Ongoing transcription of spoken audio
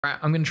All right,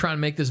 I'm gonna try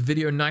and make this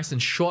video nice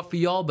and short for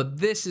y'all, but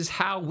this is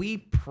how we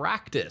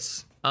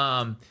practice.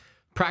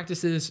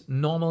 Practice is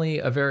normally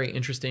a very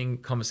interesting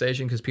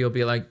conversation because people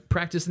be like,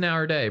 practice an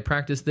hour a day,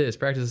 practice this,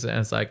 practice that. And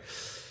it's like,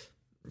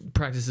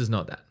 practice is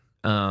not that.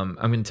 I'm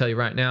gonna tell you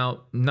right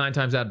now, 9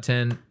 times out of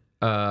 10,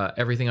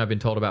 everything I've been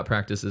told about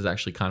practice is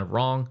actually kind of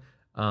wrong.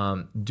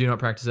 Do not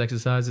practice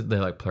exercises.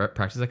 They're like,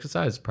 practice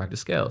exercise, practice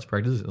scales,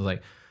 practice. It's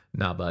like,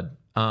 nah, bud.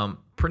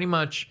 Pretty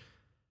much,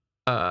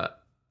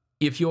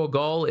 if your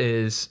goal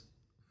is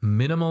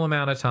minimal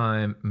amount of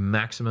time,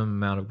 maximum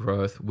amount of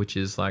growth, which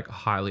is like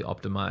highly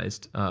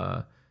optimized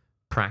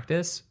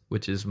practice,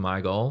 which is my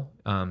goal.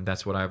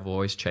 That's what I've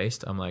always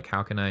chased. I'm like,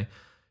 how can I,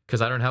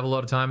 because I don't have a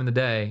lot of time in the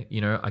day.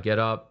 You know, I get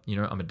up, you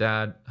know, I'm a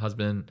dad,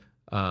 husband.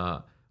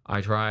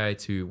 I try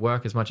to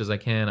work as much as I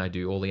can. I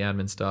do all the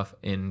admin stuff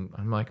and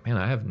I'm like, man,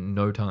 I have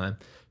no time.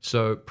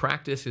 So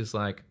practice is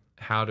like,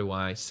 how do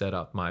I set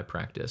up my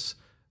practice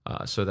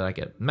so that I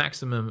get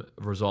maximum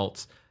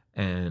results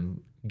and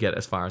get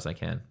as far as I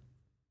can.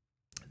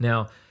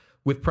 Now,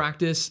 with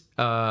practice,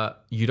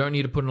 you don't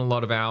need to put in a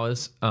lot of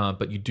hours,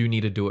 but you do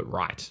need to do it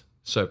right.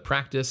 So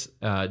practice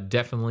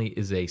definitely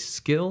is a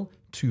skill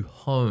to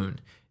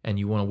hone, and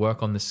you want to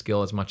work on the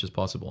skill as much as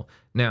possible.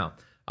 Now,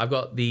 I've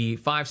got the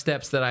 5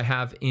 steps that I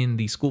have in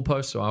the school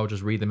post, so I'll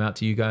just read them out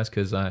to you guys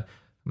because I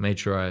made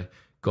sure I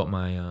got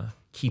my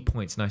key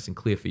points nice and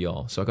clear for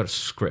y'all. So I got a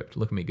script.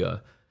 Look at me go.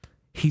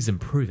 He's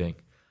improving.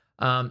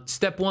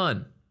 Step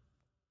 1.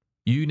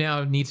 You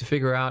now need to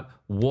figure out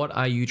what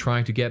are you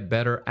trying to get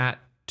better at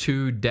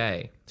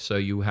today. So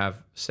you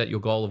have set your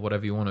goal of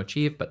whatever you want to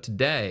achieve, but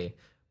today,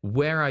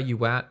 where are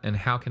you at and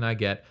how can I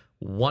get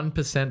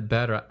 1%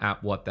 better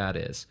at what that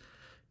is?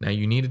 Now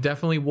you need to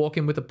definitely walk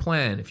in with a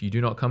plan. If you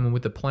do not come in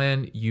with a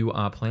plan, you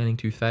are planning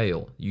to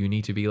fail. You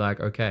need to be like,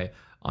 okay,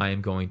 I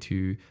am going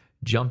to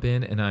jump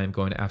in and I am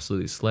going to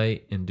absolutely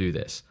slay and do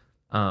this.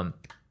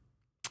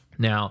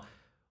 Now,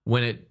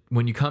 when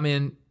you come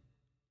in,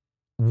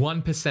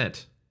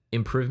 1%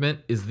 improvement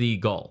is the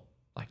goal.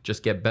 Like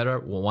just get better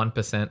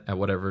 1% at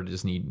whatever it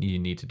is you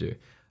need to do.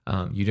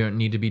 You don't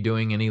need to be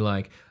doing any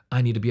like,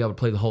 I need to be able to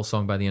play the whole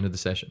song by the end of the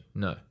session.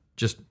 No,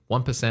 just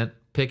 1%,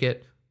 pick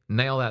it,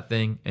 nail that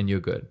thing, and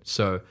you're good.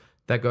 So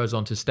that goes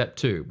on to step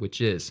 2,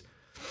 which is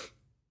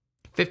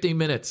 15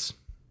 minutes.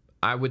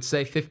 I would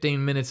say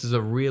 15 minutes is a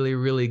really,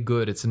 really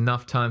good. It's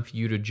enough time for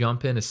you to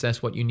jump in,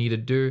 assess what you need to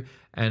do,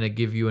 and it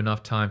give you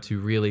enough time to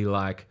really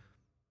like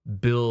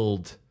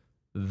build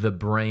the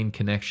brain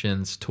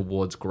connections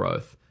towards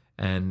growth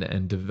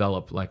and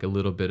develop like a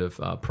little bit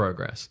of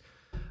progress.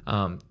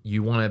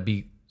 You want to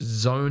be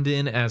zoned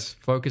in, as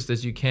focused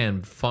as you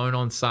can, phone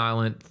on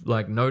silent,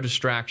 like no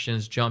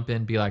distractions, jump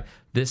in, be like,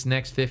 this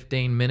next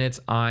 15 minutes,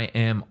 I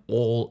am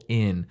all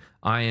in.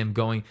 I am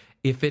going,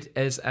 if it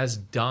is as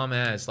dumb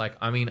as like,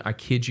 I mean, I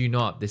kid you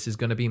not, this is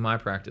going to be my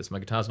practice. My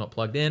guitar's not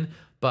plugged in,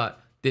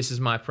 but this is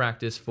my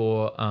practice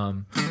for,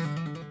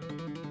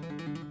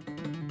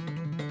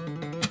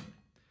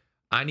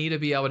 I need to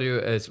be able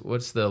to,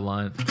 what's the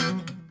line?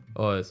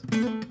 Oh,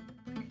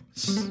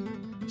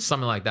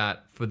 something like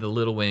that for the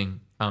Little Wing,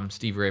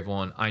 Stevie Ray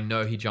Vaughan. I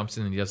know he jumps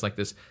in and he does like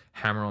this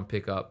hammer on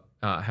pickup,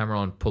 hammer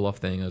on pull off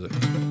thing. I was like,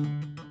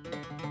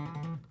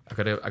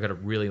 I gotta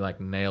really like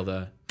nail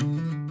the.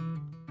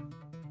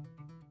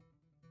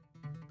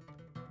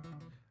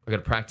 I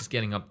gotta practice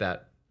getting up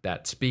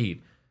that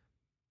speed.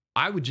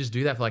 I would just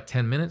do that for like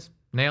 10 minutes,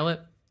 nail it,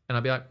 and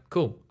I'd be like,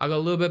 cool. I got a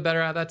little bit better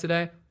at that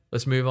today.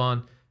 Let's move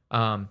on.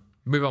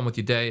 Move on with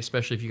your day,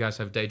 especially if you guys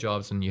have day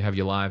jobs and you have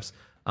your lives.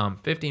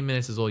 15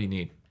 minutes is all you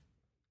need.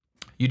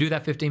 You do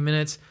that 15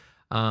 minutes,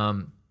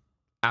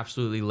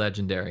 absolutely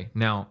legendary.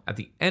 Now, at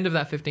the end of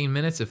that 15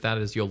 minutes, if that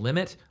is your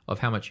limit of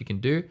how much you can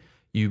do,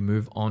 you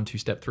move on to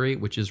step 3,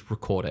 which is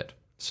record it.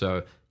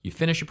 So you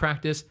finish your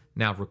practice,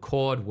 now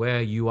record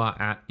where you are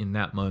at in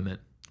that moment.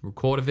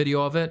 Record a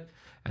video of it,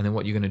 and then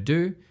what you're going to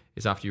do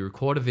is after you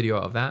record a video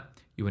of that,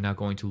 you are now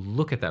going to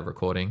look at that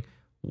recording,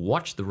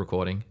 watch the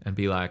recording, and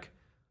be like,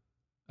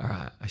 all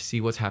right, I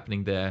see what's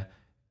happening there.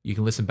 You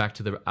can listen back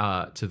to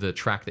the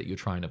track that you're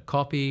trying to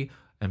copy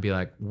and be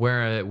like,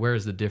 where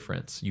is the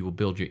difference? You will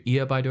build your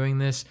ear by doing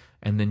this,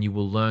 and then you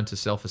will learn to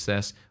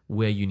self-assess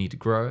where you need to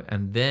grow.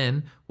 And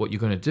then what you're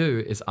going to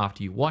do is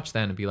after you watch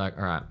that and be like,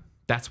 all right,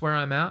 that's where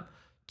I'm at.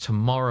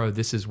 Tomorrow,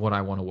 this is what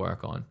I want to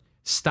work on.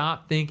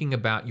 Start thinking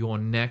about your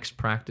next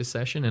practice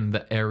session and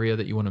the area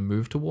that you want to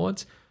move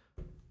towards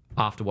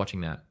after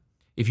watching that.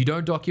 If you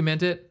don't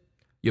document it,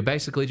 you're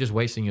basically just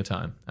wasting your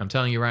time. I'm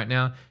telling you right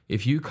now,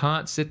 if you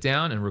can't sit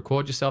down and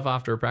record yourself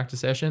after a practice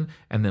session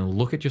and then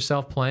look at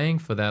yourself playing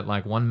for that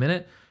like 1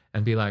 minute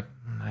and be like,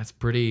 that's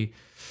pretty,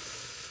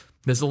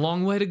 there's a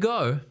long way to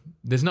go.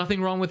 There's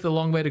nothing wrong with the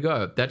long way to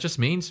go. That just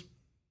means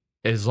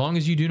as long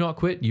as you do not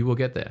quit, you will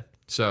get there.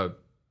 So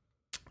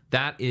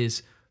that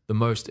is the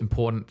most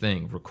important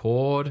thing.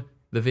 Record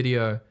the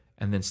video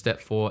And then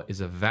step 4 is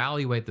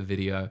evaluate the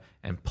video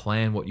and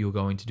plan what you're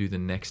going to do the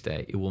next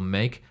day. It will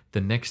make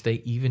the next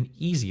day even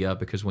easier,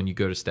 because when you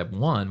go to step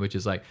 1, which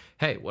is like,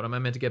 hey, what am I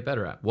meant to get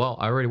better at? Well,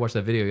 I already watched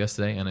that video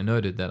yesterday and I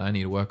noted that I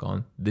need to work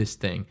on this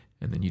thing.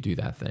 And then you do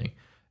that thing.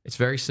 It's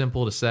very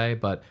simple to say,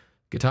 but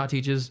guitar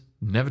teachers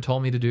never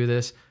told me to do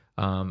this.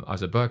 I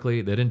was at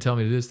Berklee. They didn't tell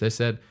me to do this. They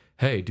said,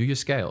 hey, do your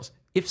scales.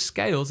 If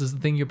scales is the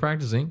thing you're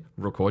practicing,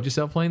 record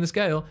yourself playing the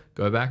scale,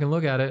 go back and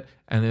look at it,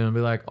 and then be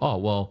like, oh,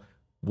 well,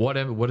 what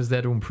is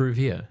there to improve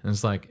here? And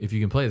it's like, if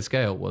you can play the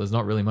scale, well, there's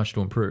not really much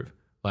to improve.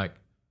 Like,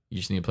 you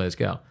just need to play the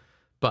scale.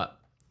 But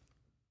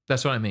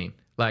that's what I mean.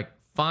 Like,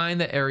 find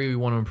the area you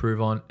want to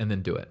improve on and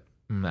then do it.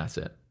 And that's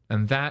it.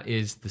 And that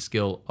is the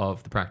skill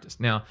of the practice.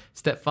 Now,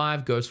 step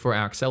 5 goes for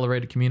our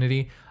accelerated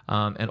community,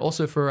 and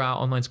also for our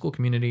online school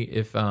community.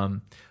 If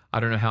I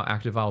don't know how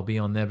active I'll be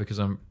on there because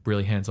I'm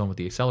really hands-on with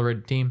the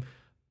accelerated team,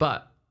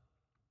 but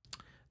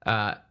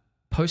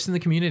post in the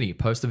community,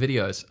 post the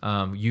videos.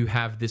 You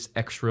have this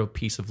extra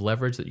piece of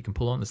leverage that you can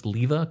pull on, this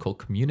lever called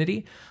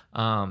community.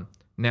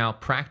 Now,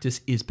 practice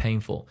is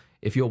painful.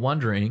 If you're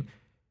wondering,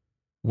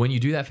 when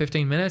you do that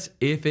 15 minutes,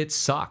 if it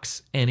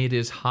sucks and it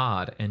is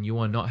hard and you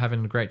are not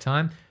having a great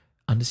time,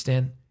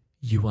 understand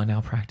you are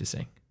now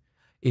practicing.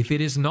 If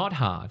it is not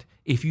hard,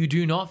 if you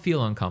do not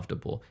feel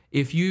uncomfortable,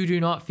 if you do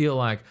not feel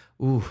like,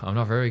 ooh, I'm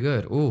not very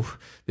good, ooh,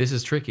 this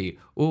is tricky,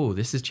 ooh,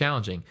 this is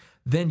challenging,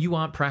 then you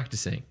aren't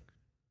practicing.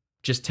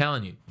 Just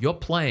telling you, you're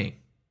playing.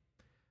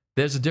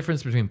 There's a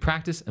difference between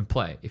practice and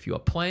play. If you are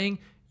playing,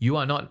 you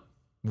are not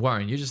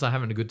worrying. You're just like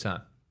having a good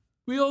time.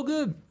 We all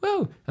good.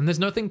 Whoa. And there's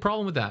nothing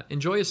problem with that.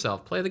 Enjoy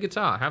yourself. Play the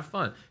guitar. Have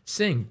fun.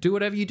 Sing. Do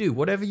whatever you do.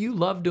 Whatever you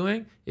love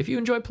doing. If you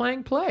enjoy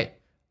playing, play.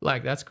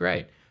 Like, that's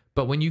great.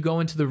 But when you go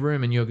into the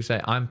room and you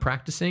say, I'm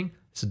practicing,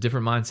 it's a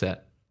different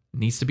mindset. It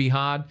needs to be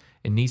hard.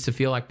 It needs to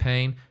feel like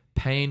pain.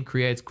 Pain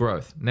creates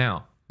growth.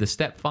 Now, the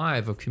step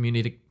 5 of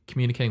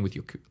communicating with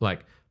your,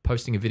 like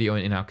posting a video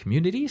in our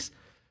communities,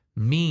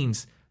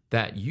 means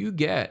that you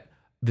get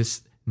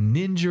this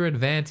ninja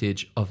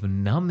advantage of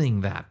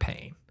numbing that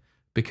pain,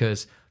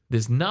 because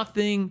there's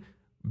nothing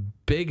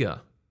bigger,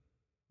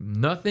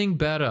 nothing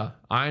better.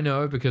 I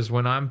know, because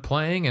when I'm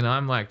playing and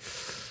I'm like,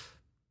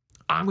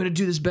 I'm going to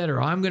do this better,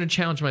 or I'm going to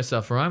challenge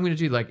myself, or I'm going to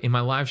do, like in my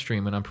live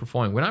stream when I'm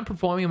performing. When I'm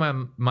performing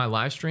in my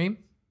live stream,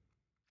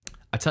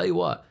 I tell you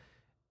what,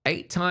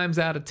 8 times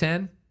out of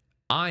 10,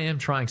 I am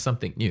trying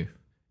something new.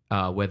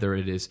 Whether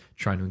it is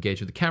trying to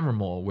engage with the camera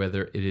more,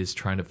 whether it is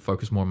trying to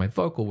focus more on my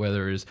vocal,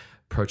 whether it is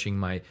approaching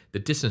the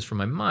distance from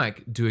my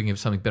mic, doing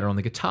something better on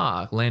the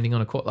guitar, landing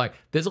on a chord. Like,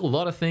 there's a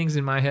lot of things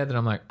in my head that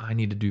I'm like, I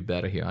need to do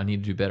better here. I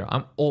need to do better.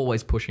 I'm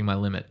always pushing my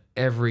limit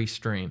every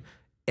stream,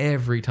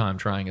 every time,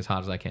 trying as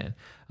hard as I can.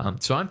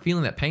 So I'm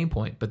feeling that pain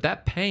point, but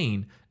that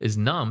pain is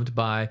numbed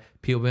by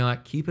people being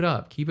like, keep it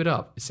up, keep it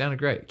up. It sounded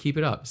great. Keep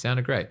it up. It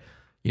sounded great.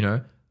 You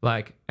know,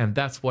 like, and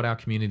that's what our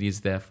community is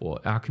there for.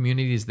 Our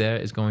community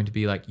is going to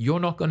be like, you're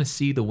not going to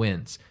see the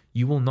wins.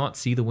 You will not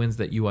see the wins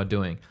that you are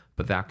doing,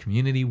 but our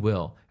community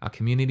will. Our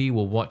community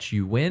will watch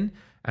you win,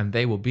 and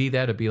they will be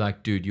there to be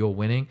like, dude, you're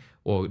winning,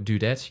 or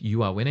dudette,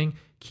 you are winning.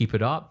 Keep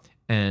it up.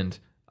 And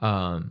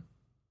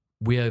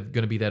we are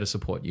going to be there to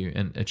support you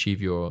and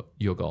achieve your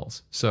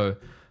goals. So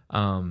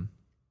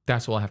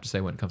that's all I have to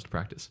say when it comes to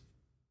practice.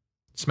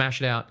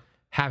 Smash it out.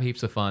 Have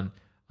heaps of fun.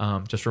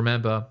 Just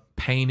remember,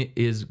 pain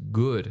is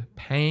good.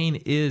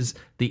 Pain is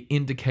the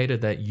indicator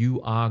that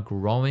you are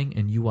growing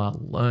and you are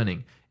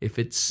learning. If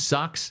it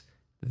sucks,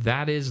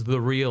 that is the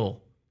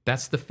real.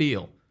 That's the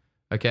feel.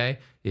 Okay?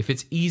 If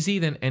it's easy,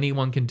 then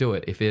anyone can do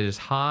it. If it is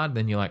hard,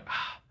 then you're like,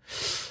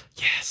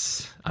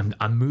 yes,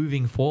 I'm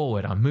moving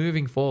forward. I'm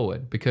moving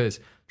forward. Because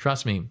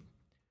trust me,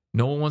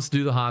 no one wants to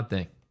do the hard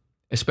thing.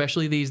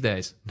 Especially these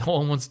days. No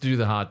one wants to do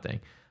the hard thing.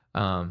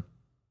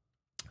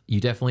 You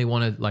definitely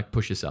want to like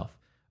push yourself.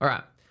 All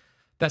right.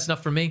 That's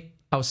enough for me.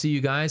 I'll see you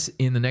guys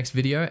in the next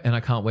video, and I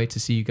can't wait to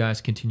see you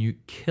guys continue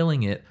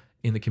killing it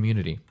in the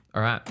community.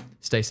 All right.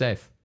 Stay safe.